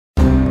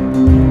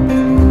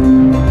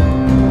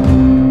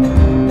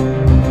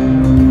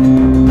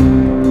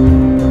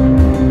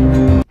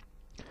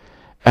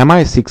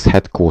MI6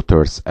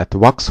 Headquarters at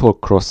Vauxhall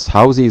Cross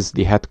houses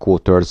the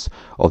headquarters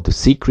of the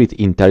Secret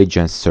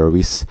Intelligence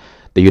Service,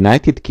 the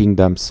United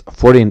Kingdom's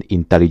Foreign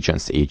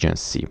Intelligence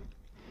Agency.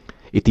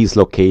 It is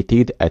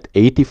located at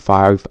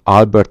 85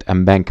 Albert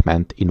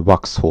Embankment in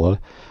Vauxhall,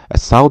 a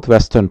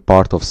southwestern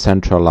part of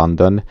central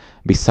London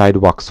beside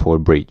Vauxhall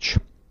Bridge.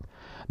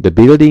 The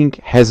building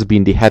has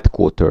been the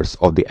headquarters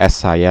of the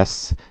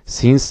SIS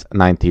since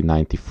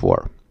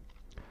 1994.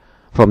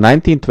 From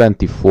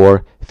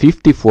 1924,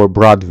 54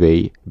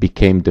 Broadway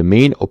became the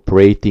main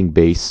operating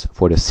base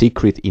for the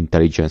Secret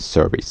Intelligence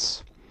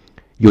Service.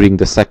 During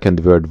the Second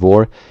World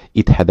War,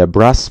 it had a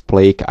brass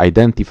plaque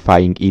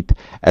identifying it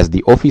as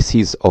the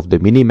offices of the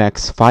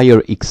Minimax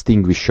Fire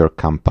Extinguisher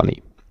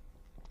Company.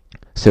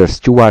 Sir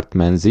Stuart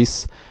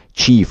Menzies,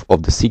 chief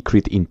of the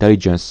Secret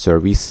Intelligence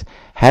Service,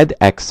 had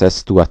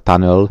access to a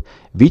tunnel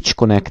which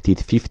connected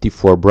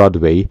 54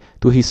 Broadway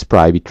to his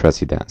private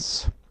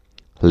residence.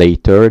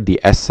 Later, the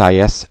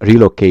SIS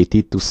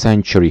relocated to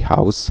Century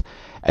House,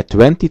 a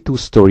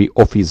 22-story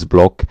office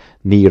block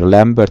near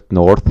Lambeth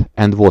North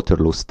and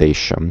Waterloo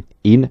Station,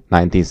 in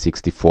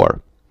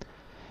 1964.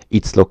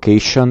 Its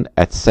location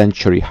at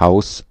Century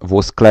House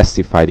was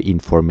classified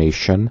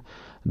information,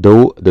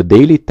 though the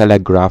Daily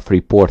Telegraph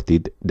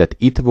reported that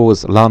it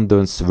was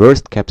London's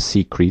worst-kept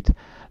secret,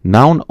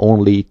 known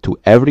only to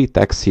every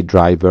taxi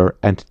driver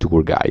and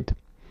tour guide.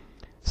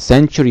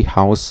 Century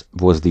House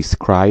was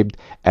described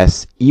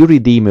as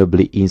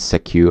irredeemably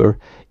insecure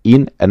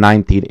in a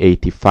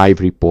 1985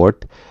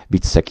 report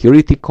with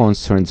security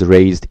concerns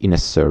raised in a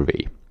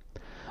survey.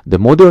 The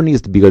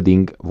modernist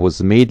building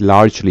was made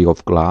largely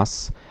of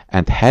glass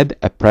and had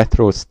a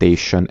petrol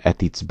station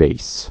at its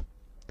base.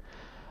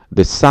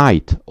 The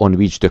site on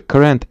which the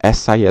current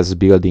SIS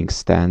building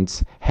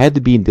stands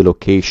had been the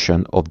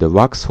location of the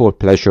Vauxhall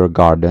Pleasure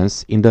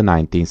Gardens in the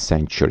 19th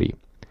century.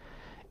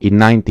 In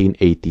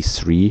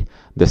 1983,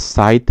 the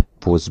site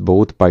was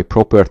bought by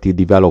property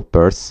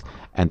developers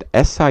and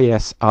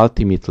SIS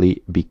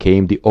ultimately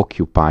became the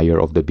occupier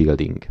of the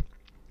building.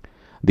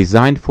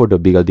 Design for the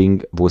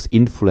building was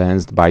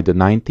influenced by the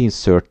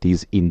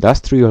 1930s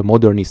industrial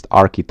modernist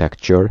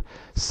architecture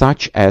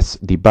such as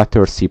the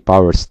Battersea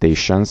power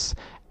stations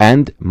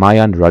and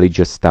Mayan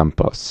religious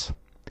temples.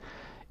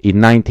 In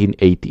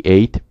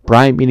 1988,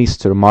 Prime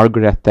Minister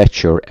Margaret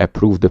Thatcher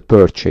approved the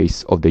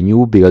purchase of the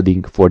new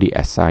building for the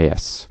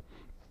SIS.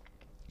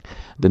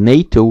 The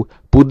NATO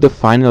put the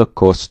final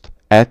cost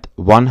at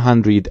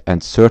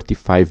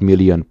 £135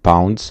 million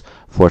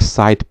for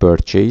site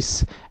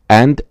purchase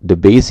and the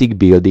basic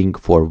building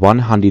for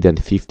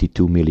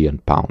 £152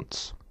 million.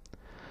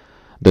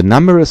 The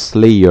numerous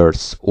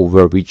layers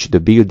over which the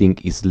building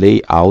is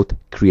laid out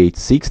create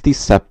 60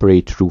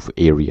 separate roof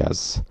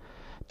areas.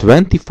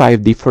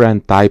 25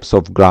 different types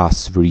of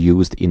glass were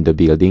used in the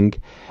building,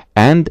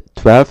 and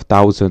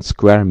 12,000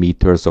 square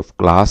meters of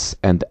glass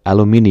and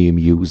aluminium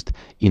used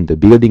in the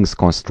building's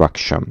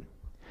construction.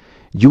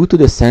 Due to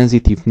the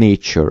sensitive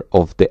nature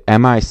of the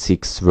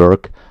MI6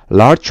 work,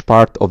 large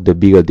part of the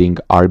building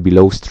are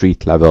below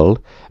street level,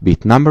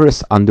 with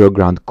numerous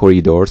underground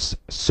corridors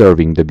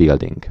serving the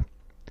building.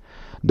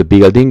 The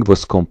building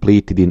was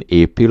completed in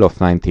April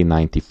of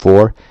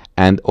 1994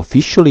 and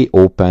officially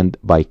opened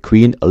by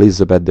Queen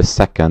Elizabeth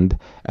II,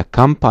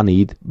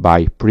 accompanied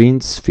by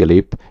Prince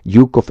Philip,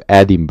 Duke of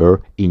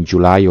Edinburgh, in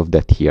July of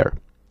that year.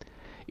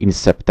 In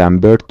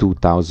September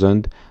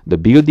 2000, the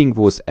building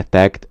was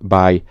attacked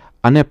by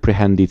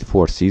unapprehended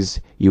forces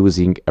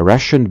using a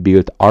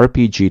Russian-built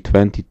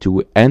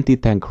RPG-22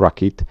 anti-tank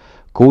rocket,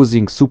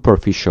 causing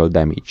superficial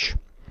damage.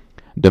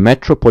 The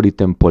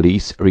Metropolitan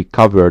Police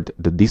recovered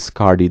the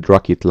discarded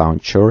rocket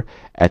launcher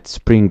at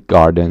Spring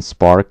Gardens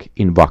Park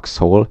in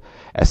Vauxhall,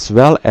 as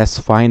well as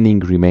finding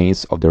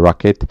remains of the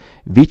rocket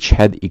which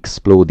had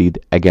exploded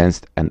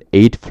against an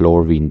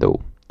 8th-floor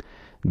window.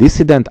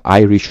 Dissident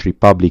Irish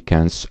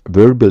Republicans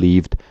were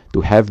believed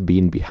to have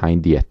been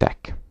behind the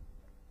attack.